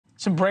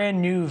Some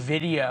brand new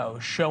video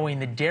showing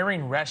the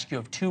daring rescue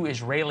of two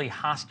Israeli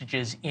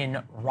hostages in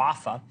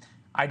Rafah.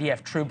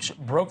 IDF troops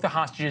broke the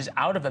hostages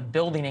out of a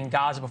building in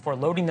Gaza before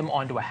loading them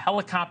onto a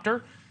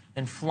helicopter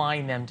and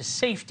flying them to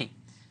safety.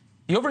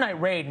 The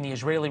overnight raid and the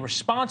Israeli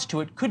response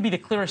to it could be the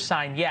clearest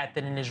sign yet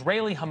that an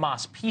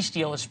Israeli-Hamas peace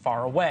deal is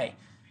far away.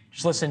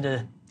 Just listen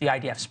to the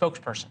IDF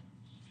spokesperson.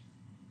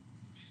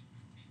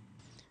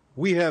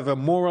 We have a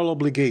moral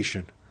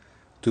obligation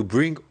to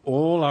bring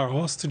all our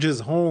hostages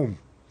home.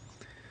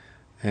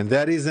 And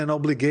that is an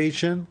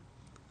obligation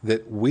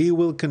that we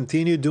will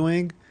continue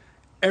doing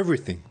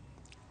everything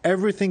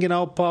in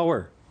our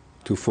power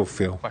to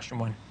fulfill. Question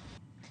one.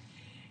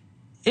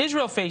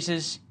 Israel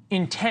faces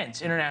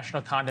intense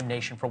international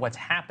condemnation for what's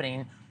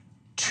happening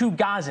to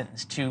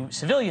Gazans, to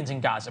civilians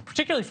in Gaza,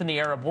 particularly from the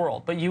Arab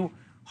world. But you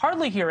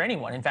hardly hear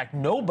anyone, in fact,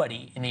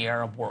 nobody in the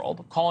Arab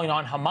world, calling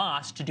on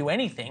Hamas to do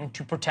anything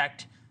to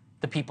protect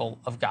the people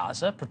of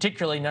Gaza,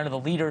 particularly none of the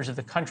leaders of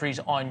the countries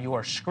on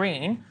your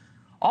screen.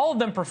 All of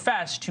them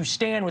profess to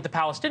stand with the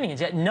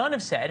Palestinians, yet none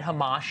have said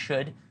Hamas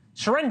should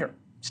surrender,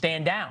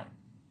 stand down,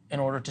 in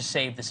order to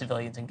save the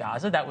civilians in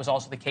Gaza. That was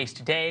also the case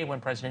today when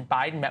President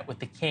Biden met with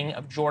the King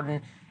of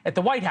Jordan at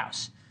the White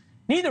House.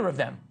 Neither of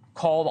them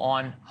called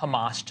on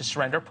Hamas to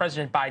surrender.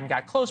 President Biden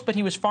got close, but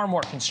he was far more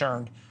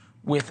concerned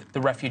with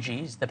the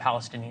refugees, the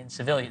Palestinian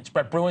civilians.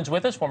 Bruen's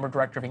with us, former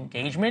director of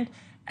engagement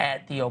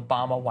at the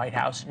Obama White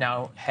House,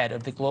 now head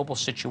of the Global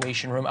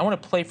Situation Room. I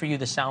want to play for you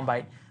the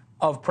soundbite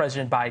of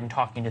President Biden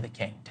talking to the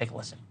King. Take a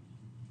listen.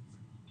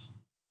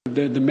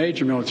 The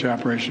major military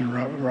operation in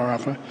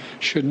Rafah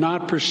should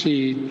not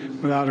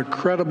proceed without a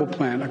credible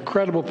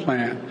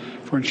plan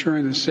for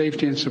ensuring the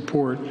safety and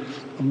support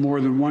of more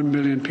than 1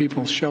 million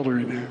people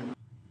sheltering there.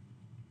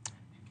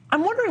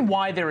 I'm wondering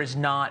why there is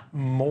not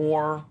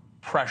more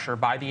pressure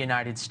by the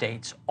United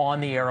States on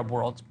the Arab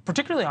world,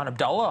 particularly on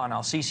Abdullah, on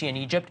al-Sisi in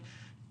Egypt,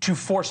 to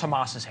force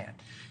Hamas's hand.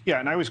 Yeah,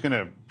 and I was going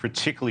to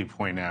particularly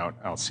point out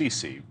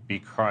al-Sisi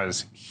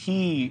because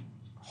he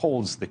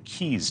holds the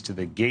keys to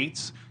the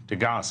gates to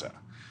Gaza.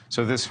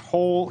 So this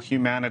whole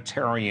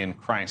humanitarian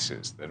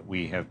crisis that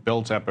we have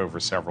built up over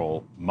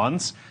several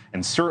months,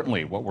 and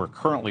certainly what we're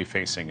currently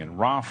facing in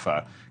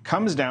Rafah,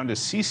 comes down to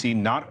Sisi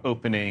not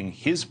opening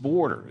his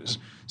borders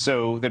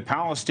so that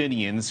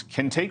Palestinians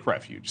can take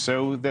refuge,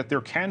 so that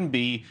there can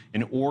be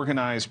an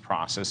organized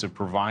process of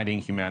providing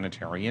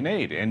humanitarian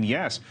aid. And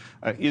yes,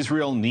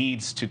 Israel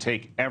needs to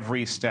take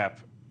every step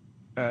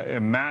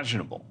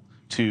imaginable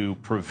to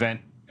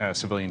prevent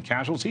civilian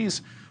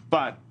casualties,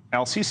 but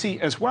al-Sisi,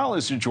 as well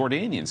as the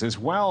Jordanians, as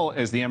well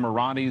as the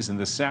Emiratis and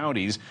the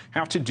Saudis,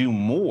 have to do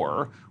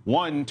more,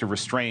 one, to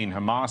restrain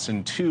Hamas,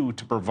 and two,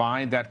 to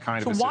provide that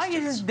kind of assistance. So why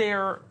isn't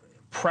there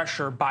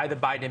pressure by the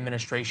Biden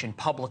administration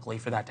publicly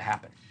for that to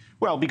happen?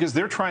 Well, because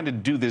they're trying to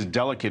do this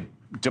delicate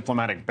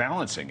diplomatic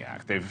balancing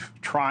act. They've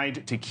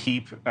tried to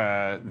keep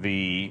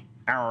the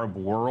Arab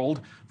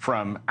world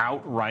from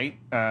outright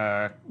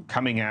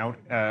coming out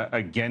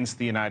against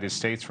the United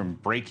States, from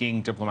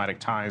breaking diplomatic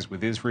ties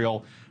with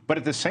Israel. But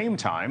at the same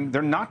time,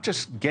 they're not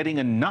just getting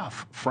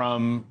enough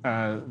from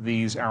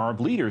these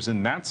Arab leaders,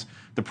 and that's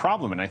the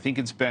problem. And I think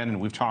it's been,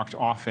 and we've talked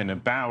often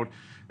about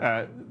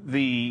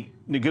the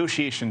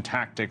negotiation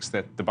tactics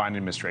that the Biden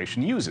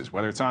administration uses,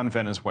 whether it's on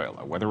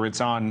Venezuela, whether it's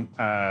on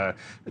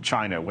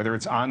China, whether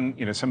it's on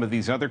some of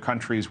these other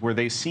countries where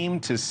they seem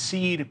to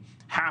cede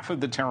half of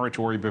the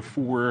territory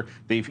before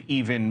they've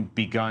even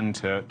begun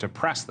to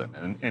press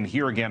them. And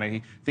here again,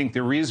 I think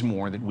there is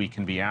more that we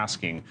can be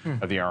asking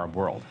of the Arab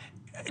world.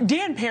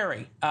 Dan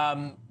Perry,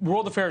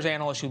 world affairs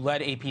analyst who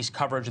led AP's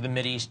coverage of the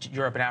Mideast,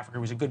 Europe, and Africa,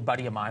 was a good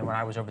buddy of mine when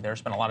I was over there,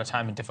 spent a lot of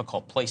time in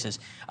difficult places.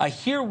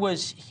 Here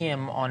was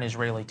him on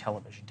Israeli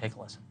television. Take a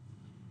listen.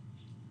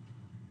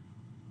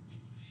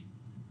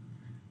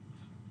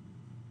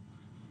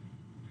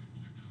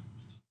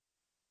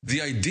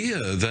 The idea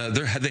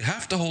that they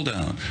have to hold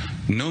out,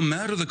 no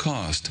matter the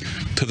cost,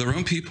 to their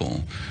own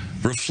people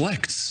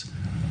reflects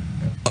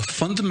a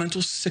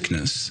fundamental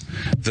sickness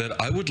that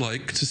I would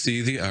like to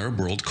see the Arab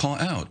world call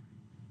out.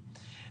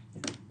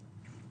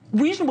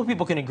 Reasonable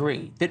people can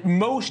agree that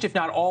most, if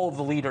not all, of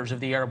the leaders of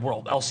the Arab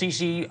world,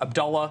 al-Sisi,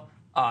 Abdullah,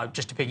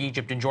 just to pick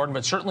Egypt and Jordan,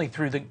 but certainly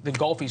through the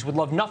Gulfies, would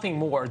love nothing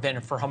more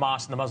than for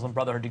Hamas and the Muslim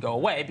Brotherhood to go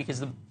away,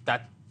 because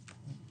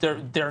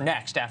they're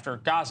next after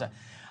Gaza.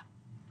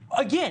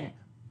 Again,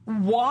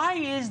 why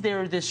is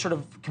there this sort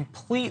of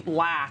complete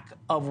lack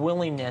of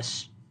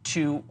willingness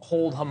to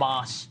hold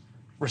Hamas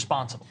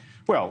responsible?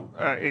 Well,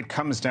 it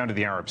comes down to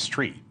the Arab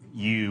street.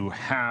 You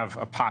have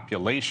a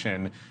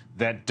population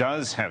that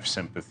does have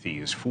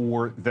sympathies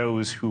for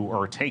those who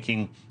are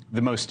taking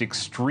the most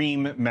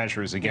extreme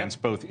measures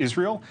against both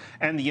Israel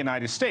and the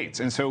United States.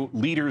 And so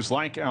leaders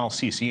like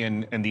al-Sisi,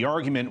 and the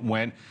argument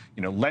went,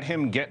 let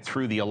him get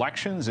through the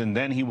elections and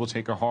then he will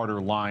take a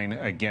harder line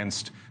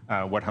against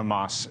what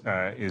Hamas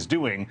is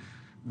doing.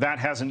 That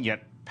hasn't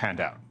yet panned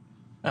out.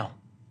 Oh.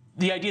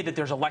 The idea that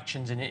there's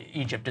elections in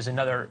Egypt is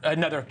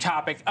another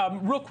topic.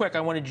 Real quick, I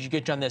wanted to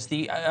get you on this.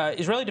 The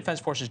Israeli Defense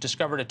Forces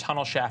discovered a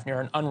tunnel shaft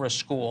near an UNRWA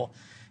school.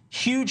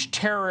 Huge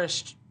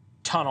terrorist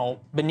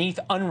tunnel beneath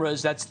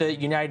UNRWA's, that's the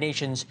United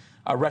Nations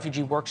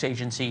Refugee Works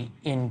Agency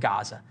in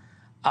Gaza.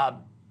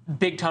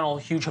 Big tunnel,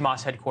 huge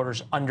Hamas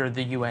headquarters under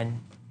the UN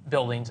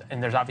buildings,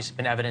 and there's obviously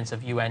been evidence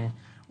of UN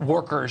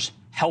workers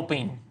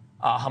helping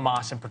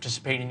Hamas and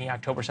participating in the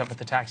October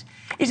 7th attacks.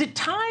 Is it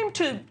time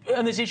to,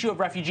 on this issue of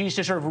refugees,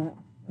 to sort of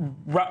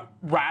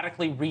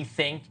radically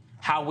rethink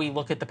how we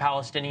look at the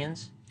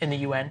Palestinians in the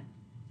UN?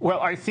 Well,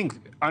 I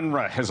think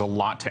UNRWA has a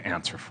lot to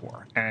answer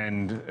for.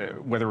 And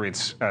whether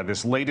it's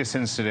this latest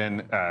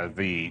incident,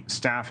 the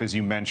staff, as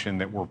you mentioned,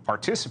 that were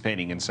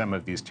participating in some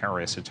of these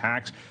terrorist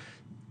attacks,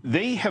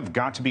 they have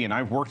got to be, and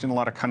I've worked in a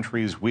lot of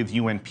countries with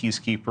UN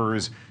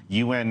peacekeepers,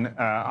 UN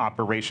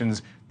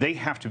operations, they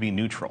have to be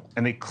neutral.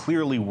 And they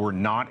clearly were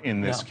not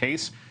in this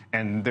case.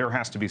 And there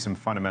has to be some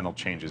fundamental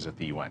changes at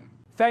the UN.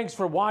 Thanks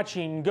for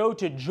watching. Go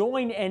to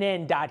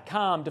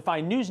joinnn.com to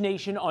find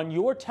NewsNation on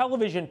your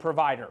television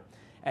provider.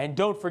 And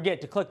don't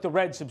forget to click the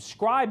red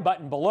subscribe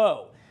button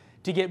below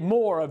to get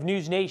more of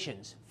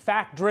NewsNation's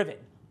fact-driven,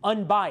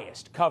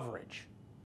 unbiased coverage.